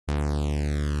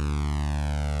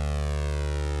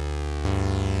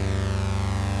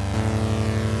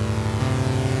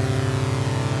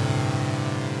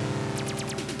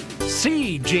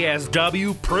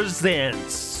CJSW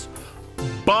presents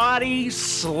Body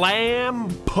Slam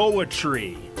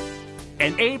Poetry,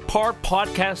 an 8-part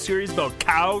podcast series about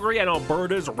Calgary and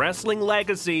Alberta's wrestling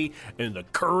legacy in the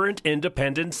current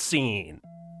independent scene.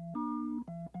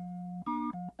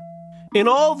 In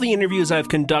all the interviews I've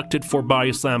conducted for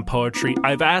Body Slam Poetry,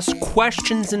 I've asked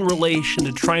questions in relation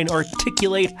to try and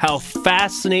articulate how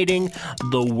fascinating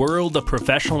the world of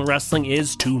professional wrestling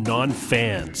is to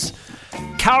non-fans.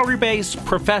 Calgary-based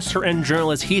professor and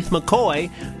journalist Heath McCoy,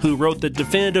 who wrote the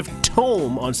definitive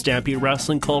tome on Stampede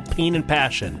Wrestling called Pain and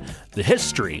Passion, the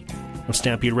history of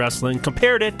Stampede Wrestling,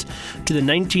 compared it to the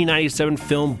 1997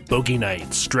 film Boogie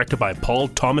Nights, directed by Paul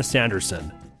Thomas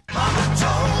Anderson.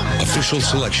 Official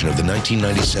selection of the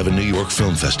 1997 New York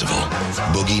Film Festival,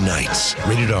 Boogie Nights,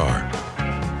 rated R.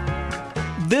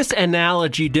 This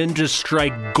analogy didn't just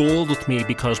strike gold with me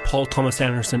because Paul Thomas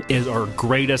Anderson is our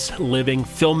greatest living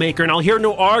filmmaker, and I'll hear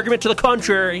no argument to the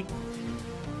contrary.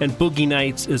 And Boogie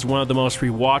Nights is one of the most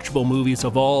rewatchable movies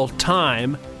of all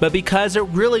time, but because it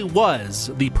really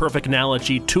was the perfect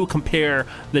analogy to compare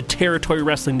the territory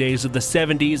wrestling days of the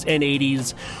 70s and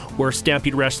 80s where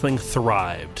Stampede Wrestling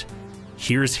thrived.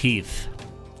 Here's Heath.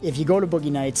 If you go to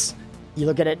Boogie Nights, you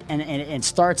look at it and it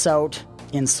starts out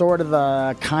in sort of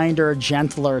a kinder,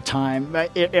 gentler time,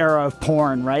 era of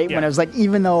porn, right? Yeah. When it was like,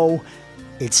 even though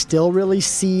it's still really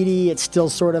seedy, it's still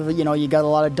sort of, you know, you got a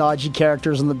lot of dodgy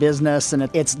characters in the business, and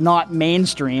it's not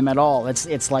mainstream at all.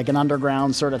 It's like an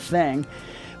underground sort of thing.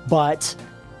 But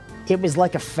it was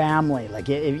like a family, like,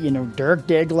 you know, Dirk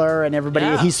Diggler and everybody.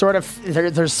 Yeah. He's sort of,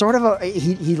 there's sort of a,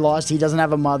 he doesn't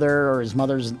have a mother, or his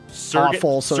mother's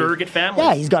awful. Surrogate family.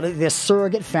 Yeah, he's got this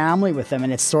surrogate family with him,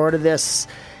 and it's sort of this,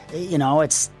 you know,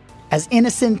 it's as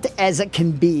innocent as it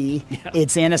can be. Yeah.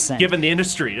 It's innocent. Given the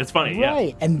industry, it's funny. Right.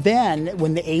 Yeah. And then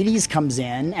when the 80s comes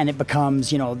in and it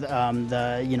becomes,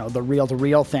 the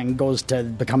reel-to-reel thing becomes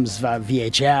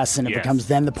VHS, and it becomes,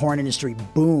 then the porn industry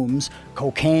booms,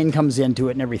 cocaine comes into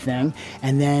it and everything,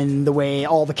 and then the way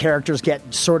all the characters get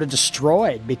sort of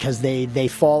destroyed because they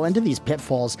fall into these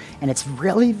pitfalls, and it's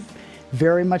really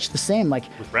very much the same. Like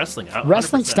with wrestling,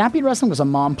 100%. Stampede Wrestling was a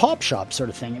mom pop shop sort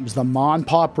of thing. It was the mom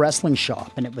pop wrestling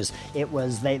shop, and there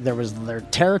was their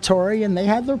territory, and they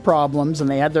had their problems, and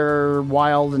they had their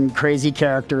wild and crazy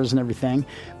characters and everything,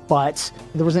 but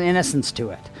there was an innocence to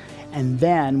it. And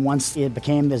then once it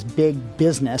became this big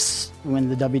business, when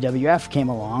the WWF came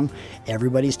along,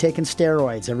 everybody's taking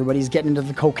steroids, everybody's getting into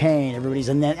the cocaine,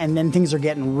 and then things are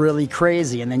getting really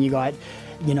crazy, and then you got,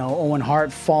 you know, Owen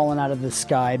Hart falling out of the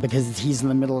sky because he's in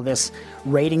the middle of this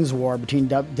ratings war between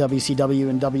WCW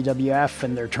and WWF,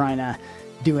 and they're trying to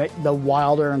do it the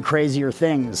wilder and crazier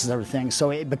things and everything. So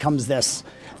it becomes this.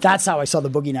 That's how I saw the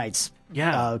Boogie Nights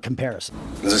comparison.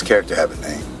 Does this character have a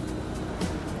name?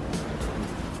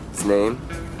 His name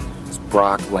is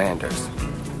Brock Landers.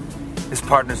 His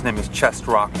partner's name is Chest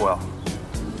Rockwell.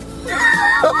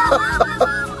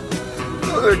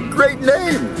 They're great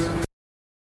names.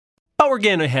 But we're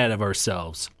getting ahead of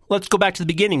ourselves. Let's go back to the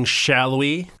beginning, shall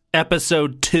we?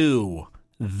 Episode 2,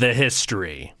 The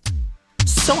History.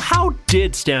 So how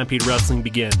did Stampede Wrestling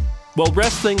begin? Well,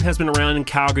 wrestling has been around in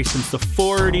Calgary since the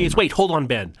 40s. Wait, hold on,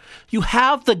 Ben. You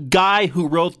have the guy who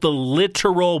wrote the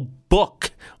literal book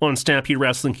on Stampede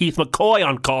Wrestling, Heath McCoy,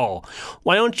 on call.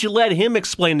 Why don't you let him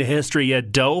explain the history, you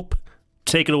dope?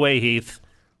 Take it away, Heath.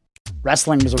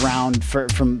 Wrestling was around in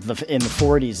the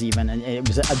 40s even, and it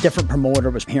was a different promoter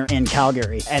was here in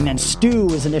Calgary. And then Stu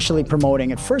was initially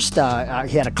promoting. At first, he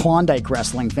had a Klondike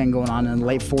wrestling thing going on in the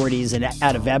late 40s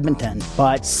out of Edmonton.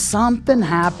 But something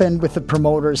happened with the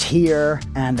promoters here,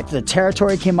 and the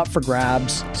territory came up for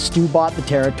grabs. Stu bought the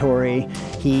territory.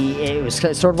 It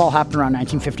sort of all happened around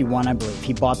 1951, I believe.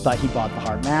 He bought the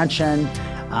Hart Mansion.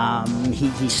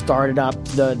 He started up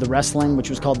the wrestling, which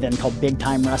was called Big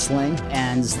Time Wrestling,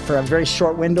 and for a very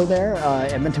short window there,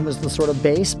 Edmonton was the sort of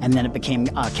base, and then it became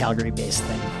a Calgary-based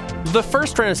thing. The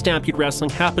first run of Stampede Wrestling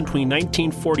happened between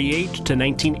 1948 to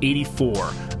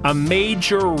 1984, a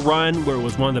major run where it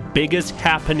was one of the biggest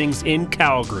happenings in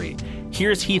Calgary.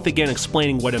 Here's Heath again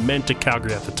explaining what it meant to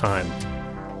Calgary at the time.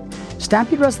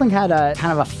 Stampede Wrestling had a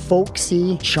kind of a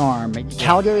folksy charm.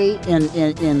 Calgary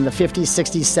in the 50s,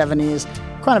 60s, 70s,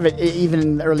 kind of even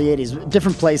in the early 80s,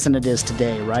 different place than it is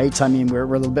today, right? I mean, we're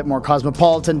a little bit more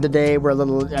cosmopolitan today. We're a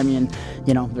little, I mean,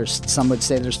 you know, some would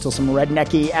say there's still some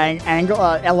rednecky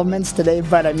elements today,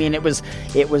 but I mean, it was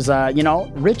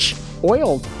rich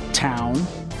oil town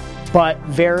but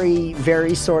very,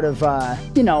 very sort of,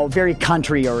 very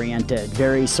country oriented,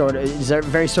 very sort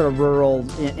of rural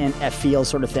in feel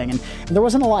sort of thing. And there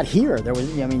wasn't a lot here. There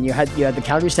was, you had the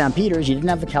Calgary Stampeders. You didn't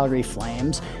have the Calgary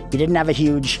Flames. You didn't have a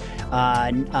huge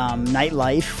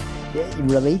nightlife.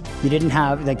 Really, you didn't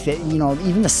have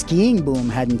even the skiing boom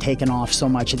hadn't taken off so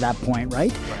much at that point,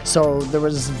 right? So there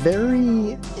was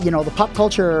very, the pop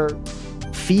culture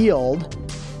field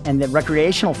and the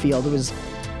recreational field was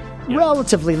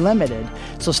relatively limited.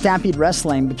 So Stampede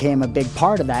Wrestling became a big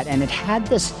part of that, and it had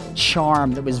this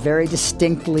charm that was very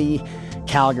distinctly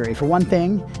Calgary. For one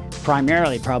thing,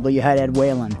 primarily probably you had Ed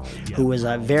Whalen, who was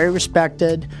a very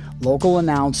respected local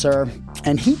announcer,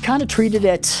 and he kind of treated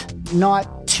it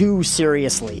not too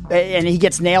seriously, and he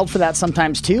gets nailed for that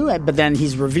sometimes too, but then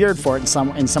he's revered for it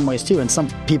in some ways too, and some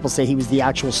people say he was the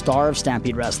actual star of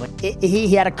Stampede Wrestling.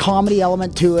 He had a comedy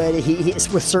element to it. He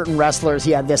with certain wrestlers,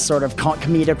 he had this sort of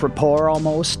comedic rapport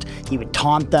almost. He would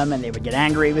taunt them and they would get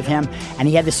angry with him, and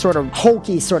he had this sort of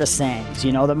hokey sort of sayings,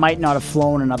 that might not have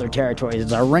flown in other territories.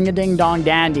 It's a ring-a-ding-dong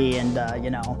dandy, and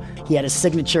he had a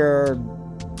signature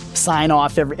sign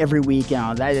off every week,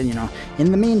 in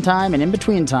the meantime and in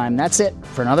between time. That's it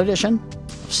for another edition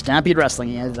of Stampede Wrestling.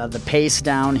 He had the pace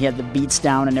down, he had the beats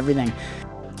down and everything.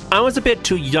 I was a bit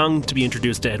too young to be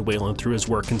introduced to Ed Whalen through his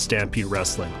work in Stampede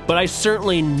Wrestling, but I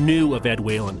certainly knew of Ed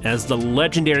Whalen as the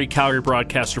legendary Calgary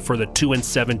broadcaster for the 2 and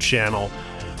 7 channel,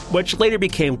 which later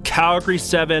became Calgary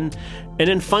 7, and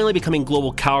then finally becoming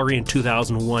Global Calgary in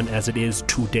 2001 as it is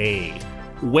today.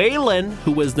 Whalen,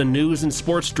 who was the news and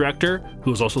sports director, who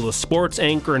was also the sports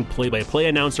anchor and play-by-play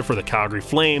announcer for the Calgary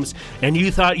Flames, and you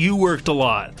thought you worked a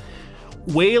lot.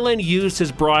 Whalen used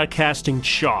his broadcasting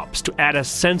chops to add a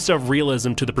sense of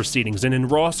realism to the proceedings, and in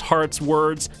Ross Hart's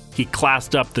words, he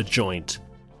classed up the joint.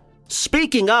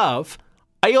 Speaking of,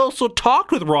 I also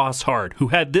talked with Ross Hart, who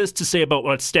had this to say about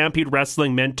what Stampede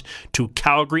Wrestling meant to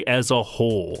Calgary as a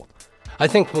whole. I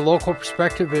think from a local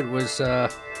perspective, it was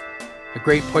a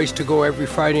great place to go every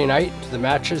Friday night to the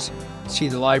matches, see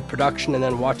the live production, and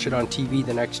then watch it on TV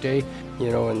the next day.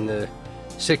 In the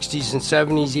 60s and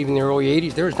 70s, even the early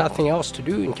 80s, there was nothing else to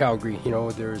do in Calgary.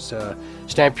 There's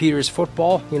Stampeders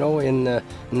football, in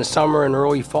the summer and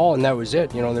early fall, and that was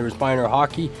it. There was minor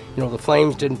hockey. The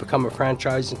Flames didn't become a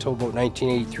franchise until about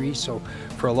 1983, so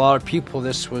for a lot of people,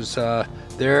 this was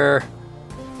their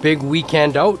big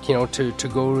weekend out, to go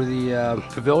to the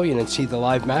pavilion and see the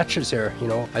live matches there.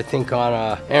 I think on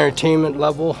a entertainment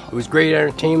level, it was great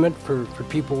entertainment for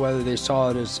people, whether they saw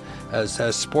it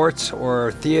as sports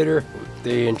or theater.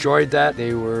 They enjoyed that.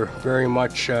 They were very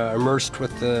much immersed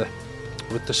with the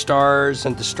stars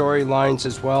and the storylines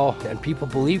as well, and people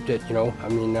believed it.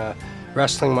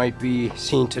 Wrestling might be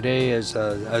seen today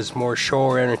as more show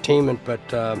or entertainment, but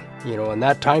in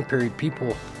that time period,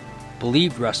 people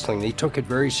believed wrestling. They took it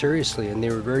very seriously, and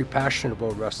they were very passionate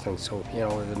about wrestling. So,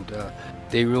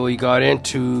 they really got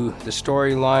into the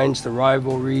storylines, the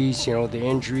rivalries, the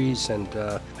injuries, and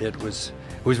it was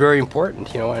very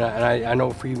important, and I know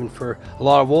for a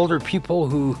lot of older people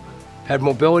who had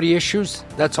mobility issues,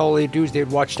 that's all they'd do is they'd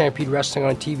watch Stampede Wrestling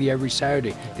on TV every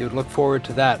Saturday. They would look forward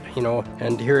to that,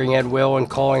 and hearing Ed Whalen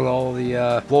calling all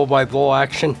the blow-by-blow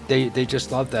action, they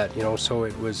just loved that, so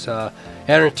it was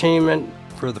entertainment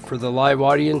for the live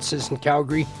audiences in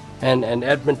Calgary and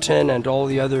Edmonton and all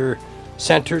the other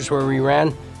centers where we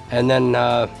ran, and then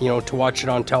to watch it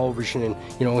on television and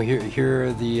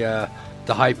hear the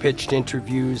high-pitched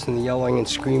interviews and the yelling and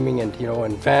screaming,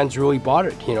 and fans really bought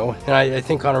it, and I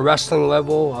think on a wrestling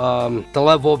level, the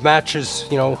level of matches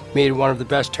made it one of the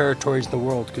best territories in the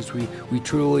world, because we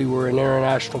truly were an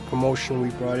international promotion. We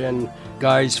brought in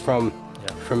guys from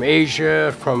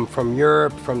Asia, from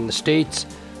Europe, from the States,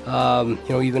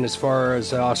 even as far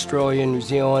as Australia, New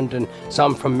Zealand, and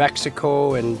some from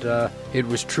Mexico, and it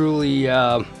was truly,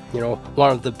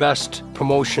 one of the best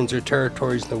promotions or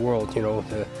territories in the world.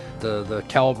 The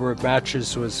caliber of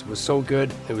matches was so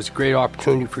good. It was a great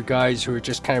opportunity for guys who were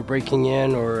just kind of breaking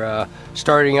in or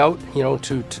starting out,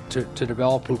 to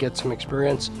develop and get some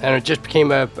experience. And it just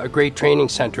became a great training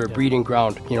center, a breeding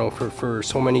ground, for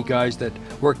so many guys that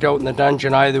worked out in the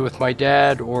dungeon either with my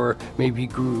dad or maybe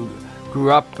grew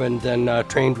up and then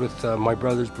trained with my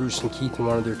brothers Bruce and Keith in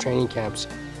one of their training camps.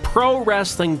 Pro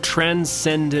wrestling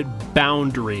transcended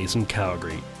boundaries in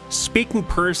Calgary. Speaking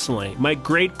personally, my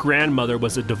great-grandmother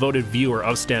was a devoted viewer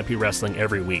of Stampede Wrestling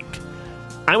every week.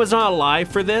 I was not alive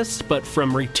for this, but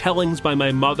from retellings by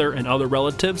my mother and other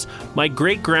relatives, my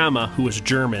great-grandma, who was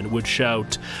German, would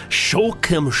shout, "Shoke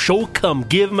him,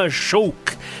 give him a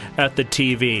shoke," at the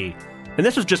TV. And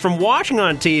this was just from watching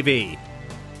on TV.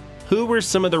 Who were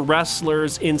some of the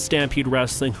wrestlers in Stampede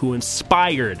Wrestling who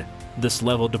inspired this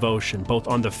level of devotion, both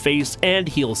on the face and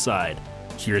heel side?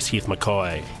 Here's Heath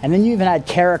McCoy. And then you even had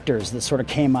characters that sort of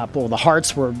came up. Well, the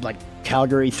Hearts were like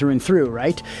Calgary through and through,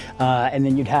 right? And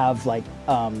then you'd have like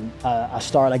a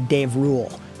star like Dave Rule,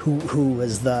 who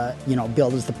was the,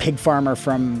 billed as the pig farmer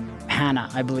from Hannah,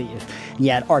 I believe. And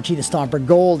you had Archie the Stomper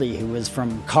Goldie, who was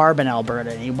from Carbon,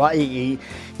 Alberta. And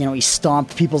he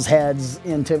stomped people's heads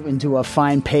into a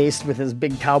fine paste with his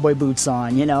big cowboy boots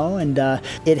on, and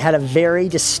it had a very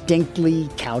distinctly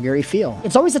Calgary feel.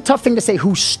 It's always a tough thing to say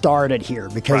who started here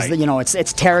because, right.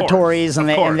 It's territories and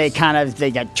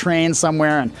they got trained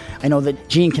somewhere. And I know that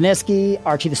Gene Kiniski,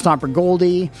 Archie the Stomper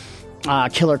Goldie,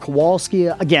 Killer Kowalski,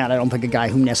 again, I don't think a guy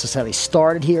who necessarily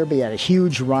started here, but he had a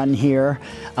huge run here.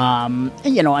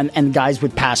 And guys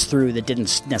would pass through that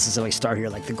didn't necessarily start here,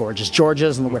 like the Gorgeous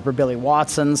Georges and the Whipper Billy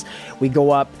Watsons. We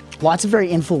go up. Lots of very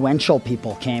influential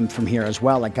people came from here as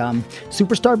well, like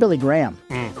superstar Billy Graham,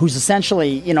 who's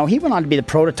essentially, he went on to be the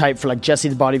prototype for like Jesse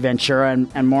the Body Ventura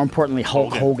and more importantly,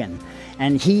 Hulk Hogan.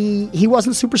 And he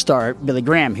wasn't superstar Billy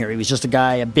Graham here. He was just a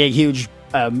guy, a big, huge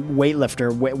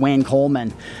weightlifter, Wayne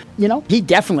Coleman. He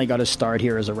definitely got his start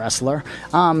here as a wrestler.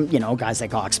 Guys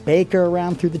like Ox Baker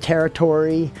around through the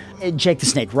territory. Jake the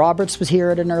Snake Roberts was here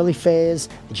at an early phase.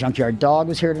 The Junkyard Dog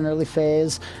was here at an early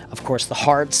phase. Of course, the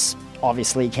Hearts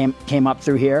obviously came up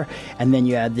through here. And then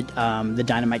you had the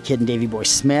Dynamite Kid and Davey Boy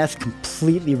Smith,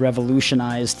 completely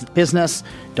revolutionized the business.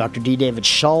 Dr. D. David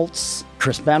Schultz,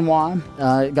 Chris Benoit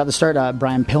got the start.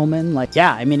 Brian Pillman,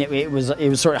 it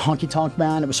was sort of Honky Tonk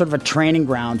Man. It was sort of a training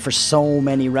ground for so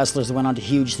many wrestlers that went on to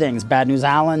huge things. Bad News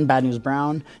Allen, Bad News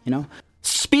Brown,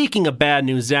 Speaking of Bad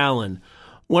News Allen,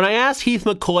 when I asked Heath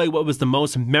McCoy what was the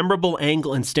most memorable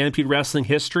angle in Stampede Wrestling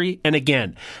history, and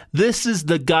again, this is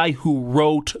the guy who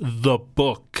wrote the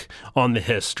book on the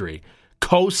history,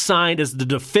 co-signed as the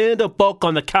definitive book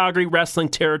on the Calgary wrestling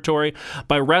territory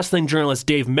by wrestling journalist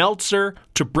Dave Meltzer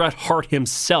to Bret Hart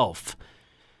himself.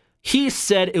 He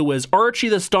said it was Archie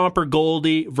the Stomper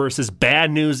Goldie versus Bad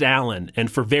News Allen,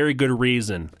 and for very good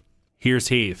reason. Here's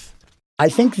Heath. I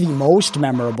think the most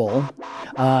memorable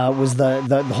was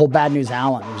the whole Bad News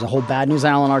Allen. There was a whole Bad News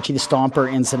Allen Archie the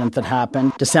Stomper incident that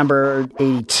happened December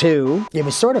 82. It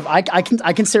was sort of I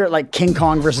consider it like King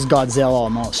Kong versus Godzilla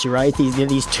almost. You're right.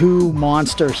 These two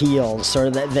monster heels sort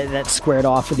of that squared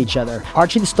off with each other.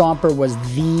 Archie the Stomper was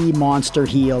the monster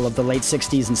heel of the late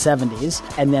 60s and 70s,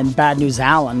 and then Bad News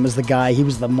Allen was the guy. He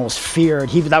was the most feared.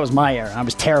 That was my era. I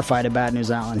was terrified of Bad News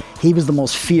Allen. He was the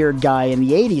most feared guy in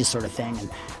the 80s sort of thing. And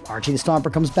Archie the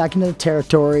Stomper comes back into the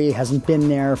territory, hasn't been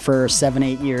there for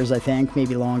 7-8 years, I think,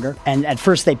 maybe longer. And at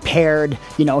first they paired,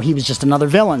 he was just another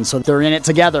villain, so they're in it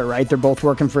together, right? They're both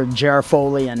working for J.R.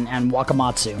 Foley and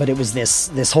Wakamatsu. But it was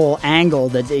this whole angle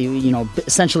that,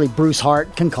 essentially Bruce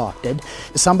Hart concocted.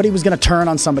 Somebody was going to turn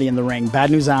on somebody in the ring. Bad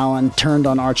News Allen turned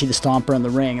on Archie the Stomper in the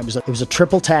ring. It was a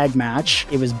triple tag match.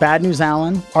 It was Bad News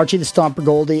Allen, Archie the Stomper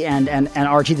Goldie, and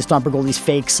Archie the Stomper Goldie's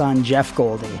fake son, Jeff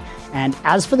Goldie. And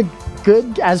as for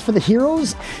the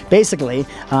heroes, basically,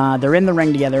 they're in the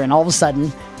ring together, and all of a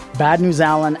sudden, Bad News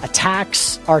Allen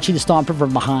attacks Archie the Stomper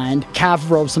from behind, calf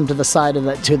ropes him to the side of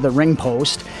the ring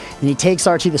post, and he takes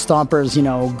Archie the Stomper's,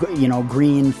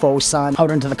 green faux son out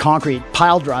into the concrete,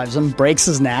 pile drives him, breaks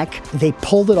his neck. They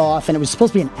pulled it off, and it was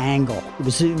supposed to be an angle. It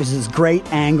was this great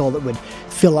angle that would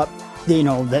fill up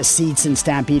the seats in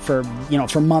Stampede for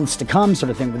months to come, sort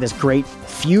of thing, with this great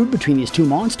feud between these two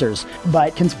monsters.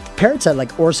 But compare it to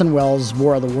like Orson Welles'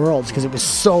 War of the Worlds, because it was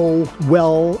so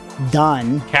well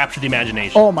done. Captured the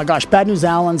imagination. Oh my gosh, Bad News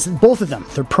Allen's, both of them,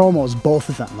 their promos, both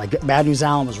of them. Like Bad News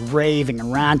Allen was raving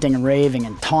and ranting and raving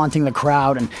and taunting the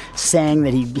crowd and saying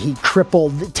that he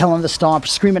crippled, telling the Stomper,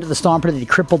 screaming at the Stomper that he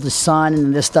crippled his son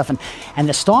and this stuff. And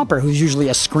the Stomper, who's usually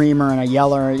a screamer and a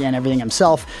yeller and everything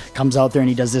himself, comes out there and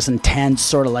he does this intense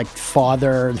sort of like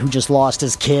father who just lost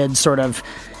his kid sort of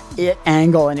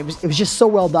angle, and it was just so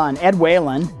well done. Ed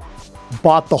Whalen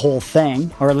bought the whole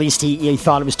thing, or at least he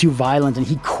thought it was too violent, and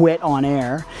he quit on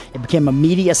air. It became a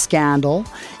media scandal.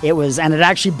 And it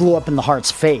actually blew up in the Hart's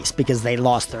face because they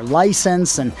lost their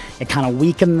license, and it kind of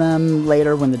weakened them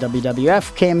later when the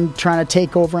WWF came trying to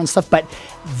take over and stuff. But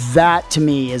that to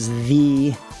me is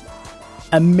the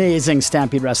amazing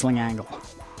Stampede Wrestling angle.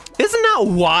 Isn't that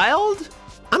wild?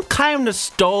 I'm kind of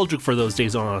nostalgic for those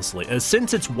days, honestly, as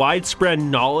since it's widespread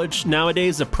knowledge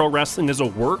nowadays that pro wrestling is a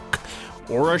work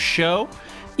or a show,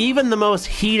 even the most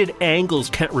heated angles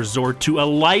can't resort to a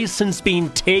license being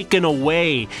taken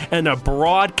away and a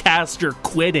broadcaster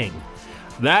quitting.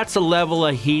 That's a level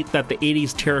of heat that the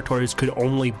 80s territories could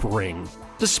only bring.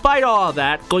 Despite all of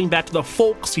that, going back to the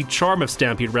folksy charm of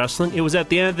Stampede Wrestling, it was at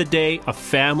the end of the day a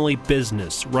family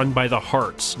business run by the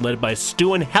Harts, led by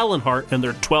Stu and Helen Hart and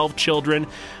their 12 children,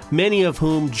 many of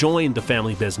whom joined the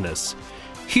family business.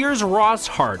 Here's Ross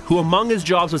Hart, who among his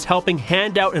jobs was helping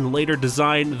hand out and later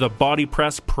design the body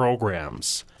press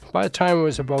programs. By the time I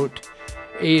was about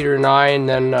 8 or 9,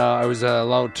 then I was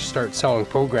allowed to start selling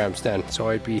programs then. So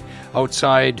I'd be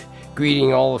outside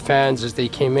greeting all the fans as they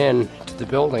came in to the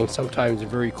building, sometimes in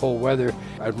very cold weather.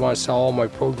 I'd want to sell all my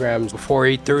programs before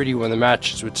 8:30 when the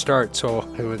matches would start. So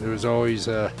it was always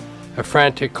a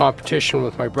frantic competition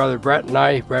with my brother Brett and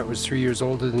I. Brett was 3 years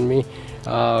older than me.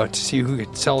 To see who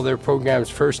could sell their programs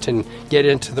first and get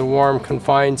into the warm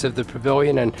confines of the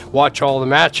pavilion and watch all the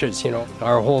matches. You know,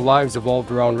 our whole lives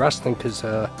evolved around wrestling because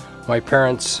my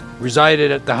parents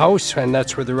resided at the house, and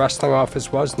that's where the wrestling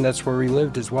office was, and that's where we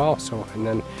lived as well. So, and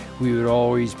then we would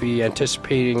always be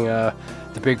anticipating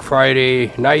the big Friday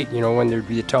night, you know, when there'd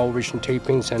be the television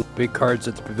tapings and big cards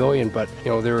at the pavilion. But, you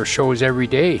know, there were shows every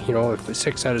day, you know,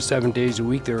 6 out of 7 days a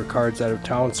week there were cards out of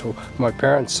town. So my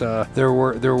parents, their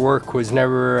work was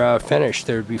never finished.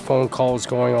 There'd be phone calls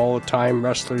going all the time,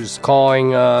 wrestlers calling,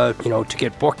 you know, to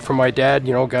get booked for my dad,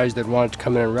 you know, guys that wanted to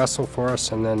come in and wrestle for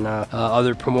us. And then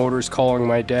other promoters calling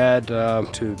my dad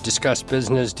to discuss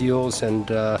business deals and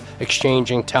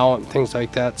exchanging talent, things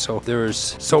like that. So there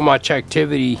was so much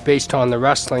activity based on the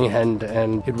wrestling, and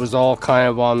it was all kind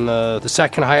of on the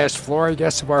second highest floor, I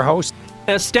guess, of our house.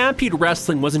 As Stampede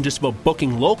Wrestling wasn't just about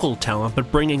booking local talent,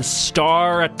 but bringing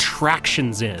star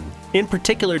attractions in. In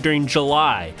particular during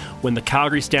July, when the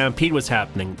Calgary Stampede was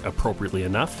happening, appropriately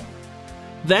enough.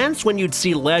 That's when you'd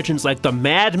see legends like the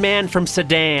Madman from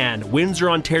Sedan, Windsor,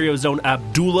 Ontario's own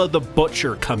Abdullah the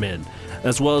Butcher come in,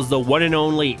 as well as the one and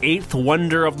only 8th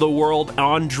wonder of the world,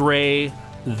 Andre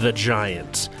the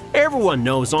Giant. Everyone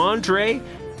knows Andre.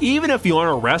 Even if you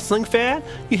aren't a wrestling fan,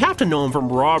 you have to know him from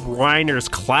Rob Reiner's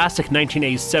classic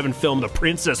 1987 film, The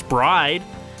Princess Bride.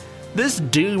 This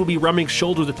dude will be rubbing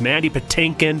shoulders with Mandy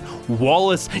Patinkin,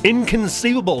 Wallace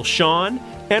Inconceivable Shawn,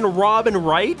 and Robin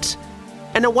Wright.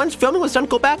 And then once filming was done,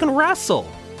 go back and wrestle.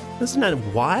 Isn't that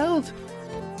wild?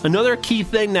 Another key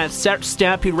thing that set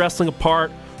Stampede Wrestling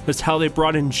apart was how they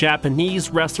brought in Japanese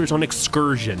wrestlers on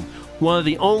excursion. One of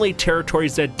the only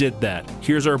territories that did that.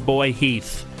 Here's our boy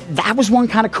Heath. That was one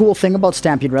kind of cool thing about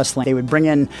Stampede Wrestling. They would bring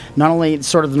in not only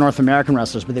sort of the North American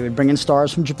wrestlers, but they would bring in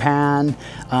stars from Japan,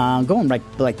 going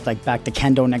like back to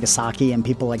Kendo Nagasaki and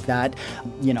people like that.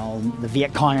 You know, the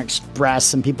Viet Cong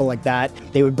Express and people like that.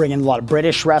 They would bring in a lot of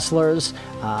British wrestlers,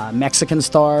 Mexican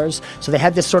stars. So they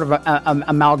had this sort of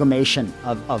amalgamation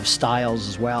of styles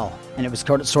as well. And it was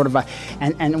sort of a,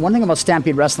 and one thing about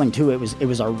Stampede Wrestling too, it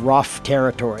was a rough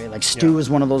territory. Like Stu was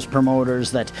one of those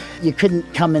promoters that you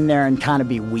couldn't come in there and kind of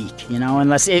be weak, you know,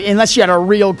 unless you had a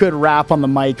real good rap on the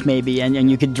mic maybe,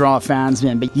 and you could draw fans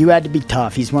in. But you had to be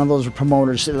tough. He's one of those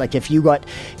promoters. Like if you got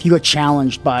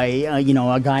challenged by you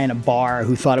know, a guy in a bar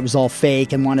who thought it was all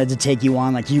fake and wanted to take you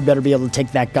on, like you better be able to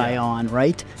take that guy on,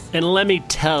 right? And let me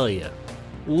tell you,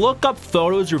 look up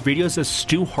photos or videos of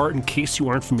Stu Hart in case you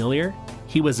aren't familiar.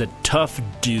 He was a tough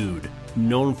dude,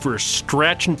 known for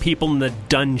stretching people in the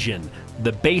dungeon,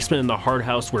 the basement in the Hart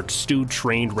House where Stu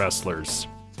trained wrestlers.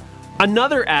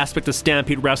 Another aspect of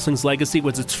Stampede Wrestling's legacy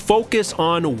was its focus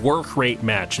on work rate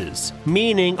matches,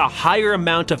 meaning a higher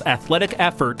amount of athletic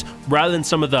effort rather than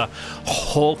some of the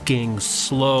hulking,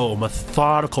 slow,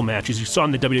 methodical matches you saw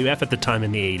in the WWF at the time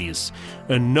in the 80s.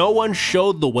 And no one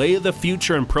showed the way of the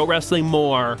future in pro wrestling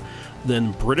more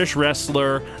than British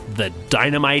wrestler the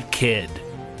Dynamite Kid.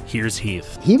 Here's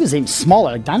Heath. He was even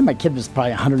smaller. Dynamite Kid was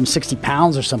probably 160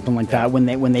 pounds or something like that when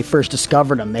they first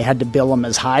discovered him. They had to bill him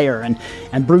as higher.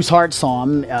 And Bruce Hart saw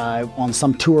him on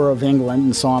some tour of England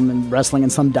and saw him wrestling in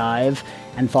some dive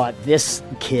and thought, this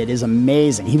kid is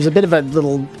amazing. He was a bit of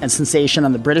a sensation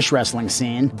on the British wrestling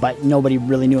scene, but nobody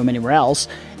really knew him anywhere else.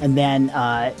 And then,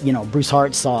 Bruce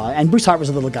Hart and Bruce Hart was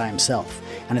a little guy himself.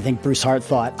 And I think Bruce Hart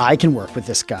thought, I can work with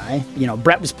this guy. You know,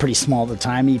 Brett was pretty small at the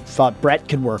time. He thought Brett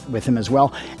could work with him as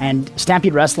well. And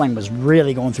Stampede Wrestling was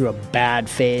really going through a bad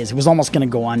phase. It was almost going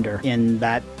to go under in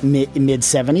that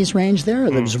mid-70s range there.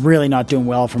 It was really not doing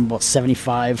well from about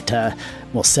 75 to,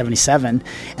 77.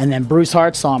 And then Bruce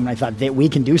Hart saw him, and I thought, we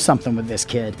can do something with this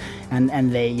kid. And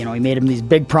they, he made him these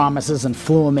big promises and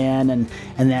flew him in. And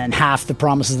then half the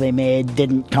promises they made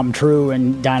didn't come true.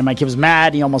 And Dynamite Kid was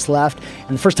mad. He almost left.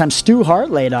 And the first time Stu Hart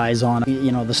laid eyes on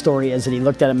him, the story is that he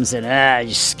looked at him and said,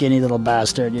 you skinny little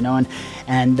bastard,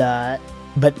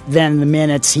 but then the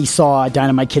minutes he saw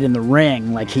Dynamite Kid in the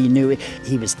ring, like he knew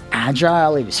he was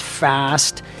agile, he was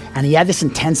fast, And he had this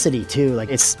intensity too. Like,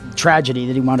 it's tragedy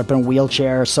that he wound up in a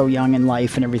wheelchair so young in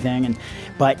life and everything.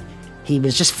 But he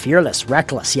was just fearless,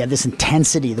 reckless. He had this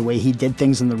intensity, the way he did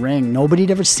things in the ring. Nobody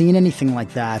had ever seen anything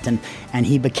like that. And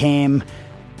he became,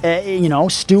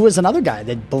 Stu was another guy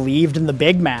that believed in the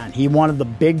big man. He wanted the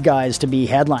big guys to be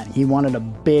headlining. He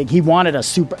wanted a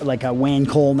super, like a Wayne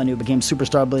Coleman who became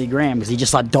superstar Billy Graham, because he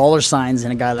just saw dollar signs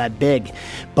in a guy that big.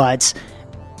 But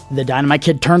the Dynamite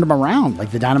Kid turned him around.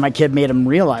 Like, the Dynamite Kid made him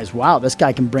realize, wow, this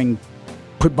guy can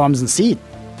put bums in seats.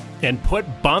 And put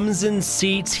bums in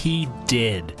seats he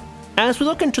did. As we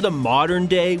look into the modern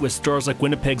day with stars like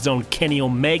Winnipeg's own Kenny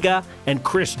Omega and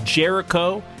Chris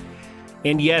Jericho,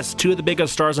 and yes, two of the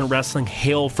biggest stars in wrestling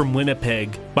hail from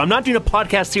Winnipeg, but I'm not doing a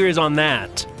podcast series on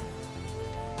that,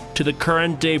 to the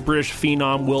current day British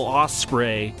phenom Will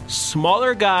Ospreay,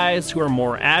 smaller guys who are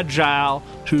more agile,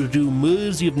 who do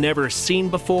moves you've never seen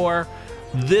before,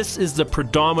 this is the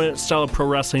predominant style of pro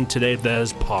wrestling today that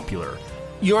is popular.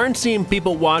 You aren't seeing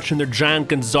people watching their Giant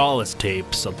Gonzalez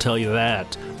tapes, I'll tell you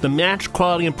that. The match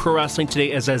quality in pro wrestling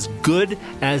today is as good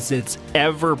as it's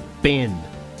ever been.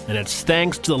 And it's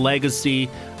thanks to the legacy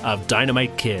of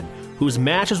Dynamite Kid, whose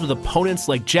matches with opponents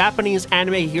like Japanese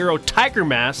anime hero Tiger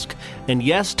Mask, and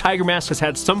yes, Tiger Mask has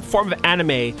had some form of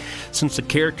anime since the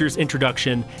character's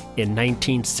introduction in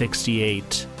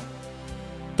 1968.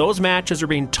 Those matches are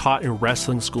being taught in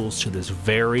wrestling schools to this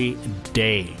very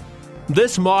day.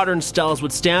 This modern style is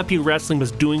what Stampede Wrestling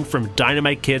was doing from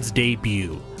Dynamite Kid's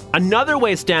debut. Another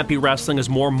way Stampede Wrestling is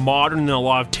more modern than a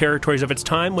lot of territories of its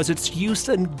time was its use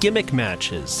in gimmick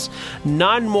matches.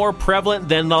 None more prevalent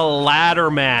than the ladder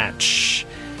match.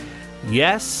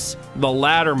 Yes, the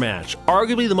ladder match,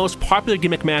 arguably the most popular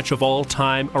gimmick match of all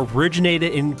time,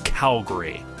 originated in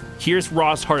Calgary. Here's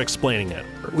Ross Hart explaining it.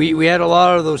 We had a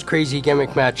lot of those crazy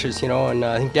gimmick matches, and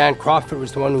I think Dan Crawford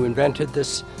was the one who invented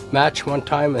this match one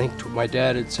time. I think my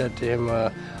dad had said to him,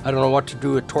 I don't know what to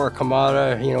do with Tor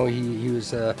Kamada. He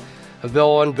was a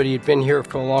villain, but he had been here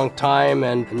for a long time,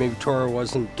 and maybe Tor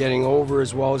wasn't getting over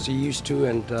as well as he used to,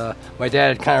 and my dad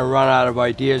had kind of run out of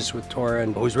ideas with Tor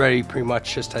and was ready pretty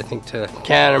much just, I think, to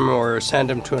can him or send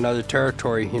him to another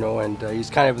territory, and he's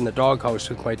kind of in the doghouse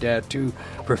with my dad too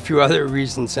for a few other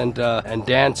reasons, and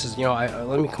Dan says,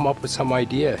 let me come up with some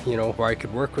idea, where I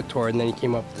could work with Tor, and then he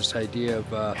came up with this idea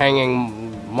of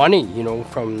hanging money,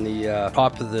 from the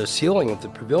top of the ceiling of the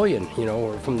pavilion,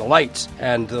 or from the lights,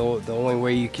 and the only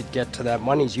way you could get to that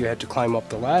money is you had to climb up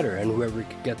the ladder, and whoever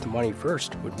could get the money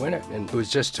first would win it. And it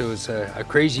was a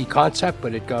crazy concept,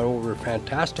 but it got over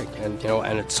fantastic, and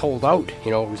and it sold out.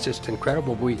 It was just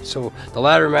incredible. So the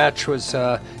ladder match was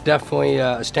definitely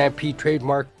a Stampede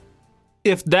trademark.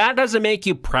 If that doesn't make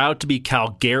you proud to be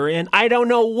Calgarian, I don't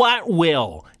know what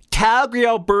will. Calgary,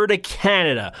 Alberta,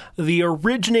 Canada. The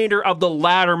originator of the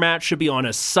ladder match should be on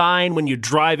a sign when you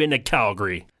drive into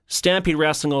Calgary. Stampede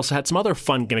Wrestling also had some other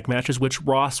fun gimmick matches, which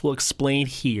Ross will explain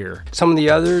here. Some of the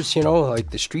others, like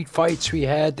the street fights we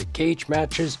had, the cage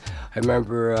matches. I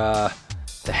remember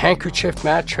the handkerchief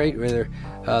match, right, where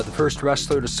the first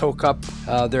wrestler to soak up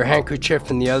their handkerchief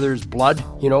and the other's blood,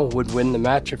 would win the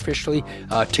match officially.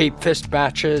 Tape fist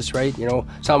matches, right,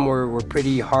 some were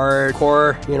pretty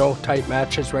hardcore, type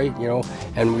matches, right,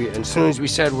 and as soon as we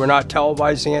said we're not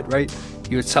televising it, right,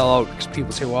 you would sell out, because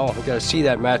people say, well, I've got to see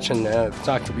that match, and it's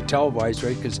not going to be televised,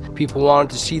 right? Because people wanted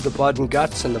to see the blood and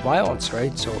guts and the violence,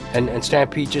 right? So, and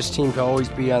Stampede just seemed to always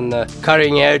be on the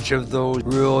cutting edge of those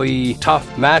really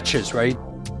tough matches, right?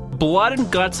 Blood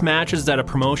and guts matches that a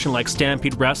promotion like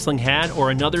Stampede Wrestling had are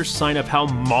another sign of how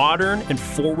modern and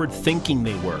forward-thinking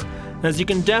they were. As you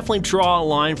can definitely draw a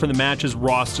line from the matches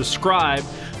Ross described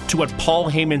to what Paul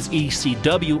Heyman's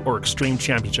ECW, or Extreme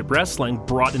Championship Wrestling,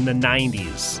 brought in the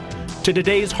 90s. To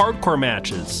today's hardcore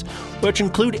matches, which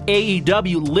include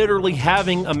AEW literally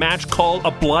having a match called a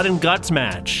Blood and Guts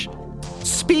match.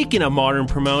 Speaking of modern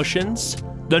promotions,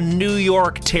 the New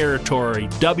York territory,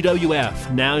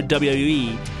 WWF, now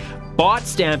WWE, bought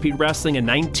Stampede Wrestling in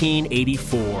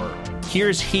 1984.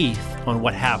 Here's Heath on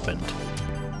what happened.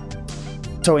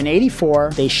 So in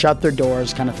 84, they shut their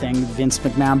doors kind of thing. Vince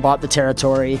McMahon bought the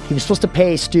territory. He was supposed to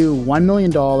pay Stu $1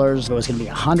 million. It was going to be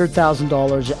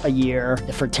 $100,000 a year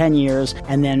for 10 years.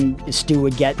 And then Stu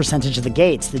would get percentage of the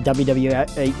gates, the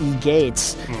WWE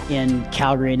gates in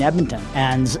Calgary and Edmonton.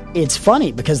 And it's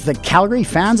funny because the Calgary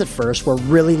fans at first were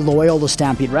really loyal to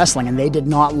Stampede Wrestling, and they did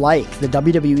not like the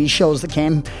WWE shows that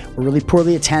came were really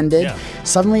poorly attended. Yeah.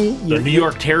 Suddenly, the New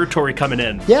York territory coming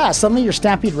in. Yeah, suddenly your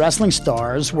Stampede Wrestling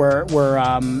stars were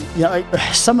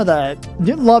some of the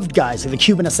loved guys, like the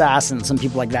Cuban Assassins and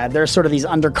people like that. They're sort of these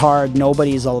undercard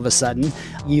nobodies all of a sudden.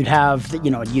 You'd have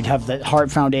the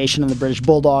Hart Foundation and the British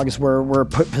Bulldogs were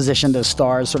positioned as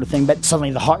stars, sort of thing. But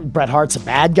suddenly Bret Hart's a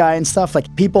bad guy and stuff.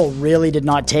 Like, people really did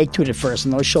not take to it at first,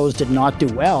 and those shows did not do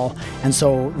well. And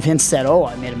so Vince said, "Oh,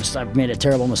 I've made a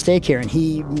terrible mistake here," and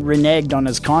he reneged on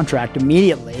his contract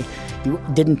immediately. He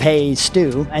didn't pay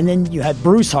Stu. And then you had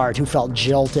Bruce Hart, who felt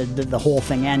jilted that the whole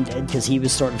thing ended, because he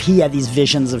had these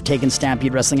visions of taking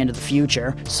Stampede Wrestling into the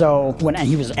future. So and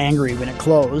he was angry when it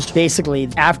closed. Basically,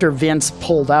 after Vince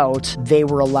pulled out,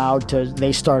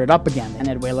 they started up again, and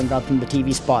Ed Whalen got them the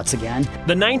TV spots again.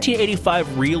 The 1985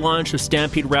 relaunch of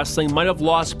Stampede Wrestling might have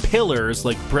lost pillars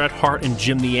like Bret Hart and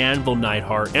Jim the Anvil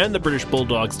Neidhart and the British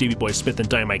Bulldogs Davey Boy Smith and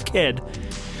Dynamite Kid,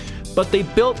 but they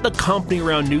built the company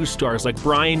around new stars like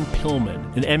Brian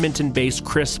Pillman and Edmonton-based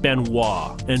Chris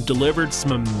Benoit, and delivered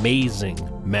some amazing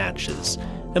matches.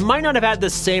 It might not have had the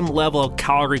same level of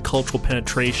Calgary cultural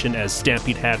penetration as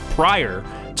Stampede had prior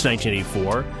to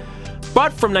 1984,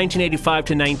 but from 1985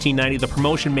 to 1990, the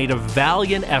promotion made a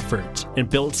valiant effort and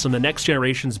built some of the next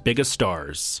generation's biggest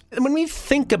stars. And when we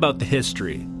think about the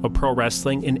history of pro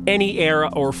wrestling in any era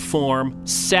or form,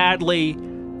 sadly,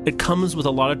 it comes with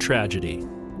a lot of tragedy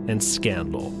and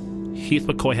scandal. Heath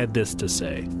McCoy had this to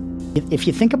say. If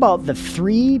you think about the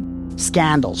three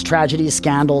tragedies,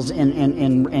 scandals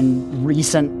in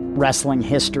recent wrestling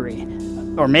history,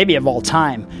 or maybe of all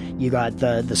time, you got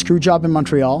the screw job in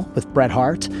Montreal with Bret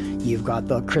Hart, you've got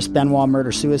the Chris Benoit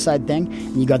murder-suicide thing,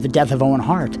 and you got the death of Owen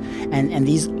Hart. And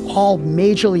these all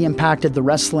majorly impacted the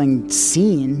wrestling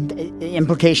scene.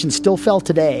 Implications still felt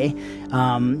today.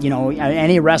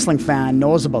 Any wrestling fan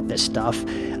knows about this stuff,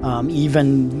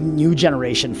 even new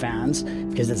generation fans,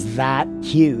 because it's that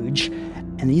huge.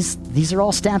 And these are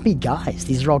all Stampede guys.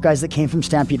 These are all guys that came from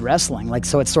Stampede Wrestling. Like,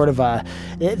 so it's sort of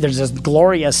there's this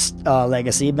glorious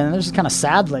legacy, but then there's this kind of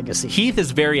sad legacy. Heath is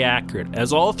very accurate,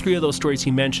 as all three of those stories he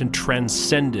mentioned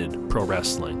transcended pro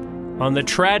wrestling. On the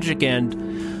tragic end,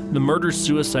 the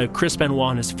murder-suicide of Chris Benoit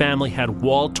and his family had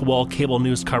wall-to-wall cable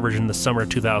news coverage in the summer of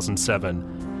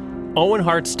 2007. Owen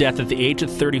Hart's death at the age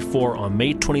of 34 on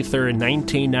May 23,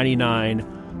 1999,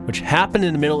 which happened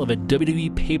in the middle of a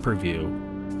WWE pay-per-view.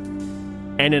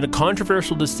 And in a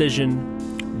controversial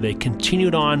decision, they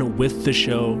continued on with the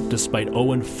show despite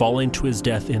Owen falling to his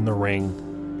death in the ring.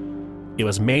 It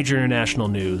was major international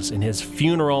news, and his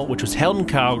funeral, which was held in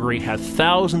Calgary, had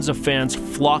thousands of fans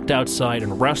flocked outside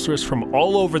and wrestlers from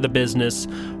all over the business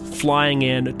flying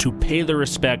in to pay their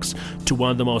respects to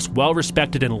one of the most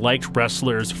well-respected and liked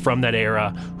wrestlers from that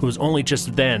era, who was only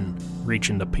just then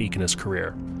reaching the peak in his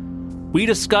career. We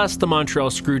discussed the Montreal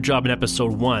Screwjob in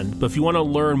episode 1, but if you want to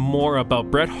learn more about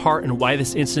Bret Hart and why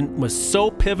this incident was so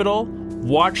pivotal,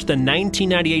 watch the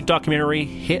 1998 documentary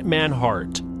Hitman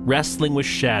Hart, Wrestling with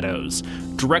Shadows,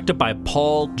 directed by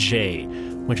Paul J.,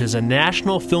 which is a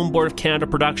National Film Board of Canada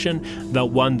production that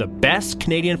won the Best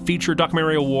Canadian Feature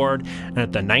Documentary Award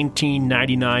at the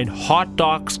 1999 Hot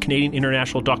Docs Canadian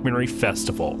International Documentary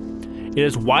Festival. It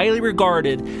is widely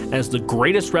regarded as the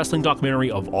greatest wrestling documentary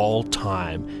of all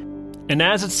time. And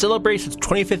as it celebrates its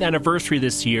 25th anniversary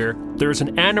this year, there's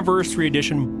an anniversary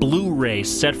edition Blu-ray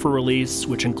set for release,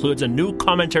 which includes a new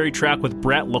commentary track with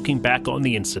Bret looking back on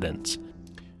the incident.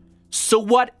 So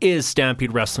what is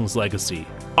Stampede Wrestling's legacy?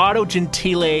 Otto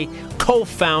Gentile,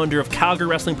 co-founder of Calgary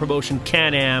wrestling promotion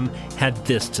Can-Am, had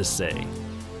this to say.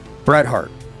 Bret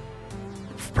Hart,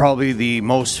 probably the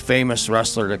most famous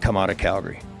wrestler to come out of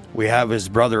Calgary. We have his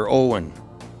brother Owen,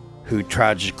 who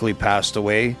tragically passed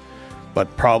away,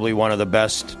 but probably one of the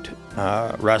best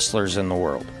wrestlers in the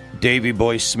world. Davey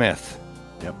Boy Smith.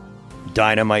 Yep.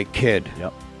 Dynamite Kid.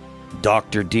 Yep.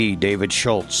 Dr. D, David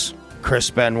Schultz. Chris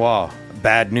Benoit.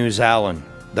 Bad News Allen.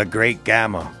 The Great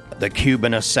Gamma. The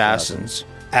Cuban Assassins.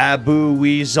 Abu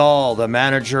Weasal, the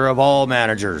manager of all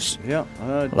managers. Yeah.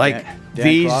 Dan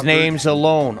these Crawford. Names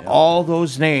alone, all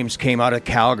those names came out of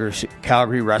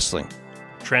Calgary wrestling.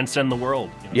 Transcend the world.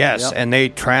 Yes, and they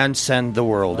transcend the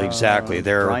world, exactly.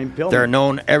 They're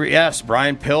known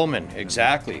Brian Pillman,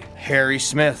 exactly. Harry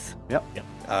Smith.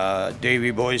 Yep.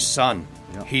 Davey Boy's son.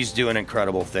 Yep. He's doing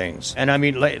incredible things. And I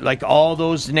mean, like all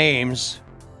those names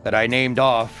that I named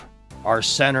off are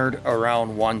centered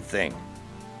around one thing,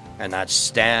 and that's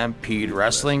Stampede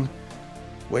Wrestling,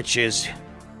 which is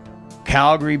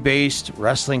Calgary-based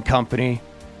wrestling company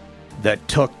that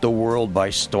took the world by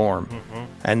storm. Mm-hmm.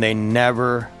 And they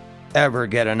never, ever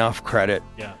get enough credit.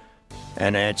 Yeah.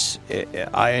 And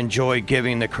I enjoy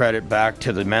giving the credit back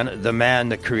to the man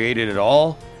that created it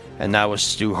all, and that was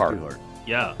Stu Hart.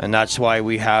 Yeah. And that's why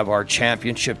we have our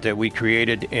championship that we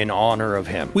created in honor of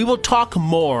him. We will talk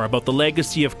more about the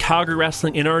legacy of Calgary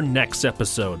wrestling in our next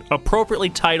episode, appropriately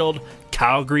titled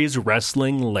Calgary's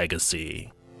Wrestling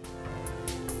Legacy.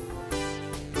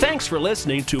 Thanks for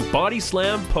listening to Body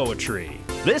Slam Poetry.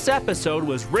 This episode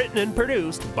was written and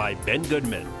produced by Ben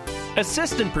Goodman.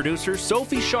 Assistant producer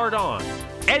Sophie Chardon.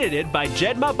 Edited by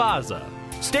Jed Mabaza.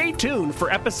 Stay tuned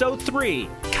for episode 3,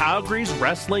 Calgary's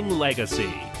Wrestling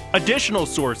Legacy. Additional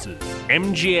sources,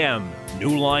 MGM,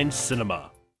 New Line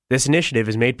Cinema. This initiative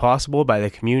is made possible by the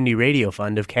Community Radio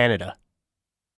Fund of Canada.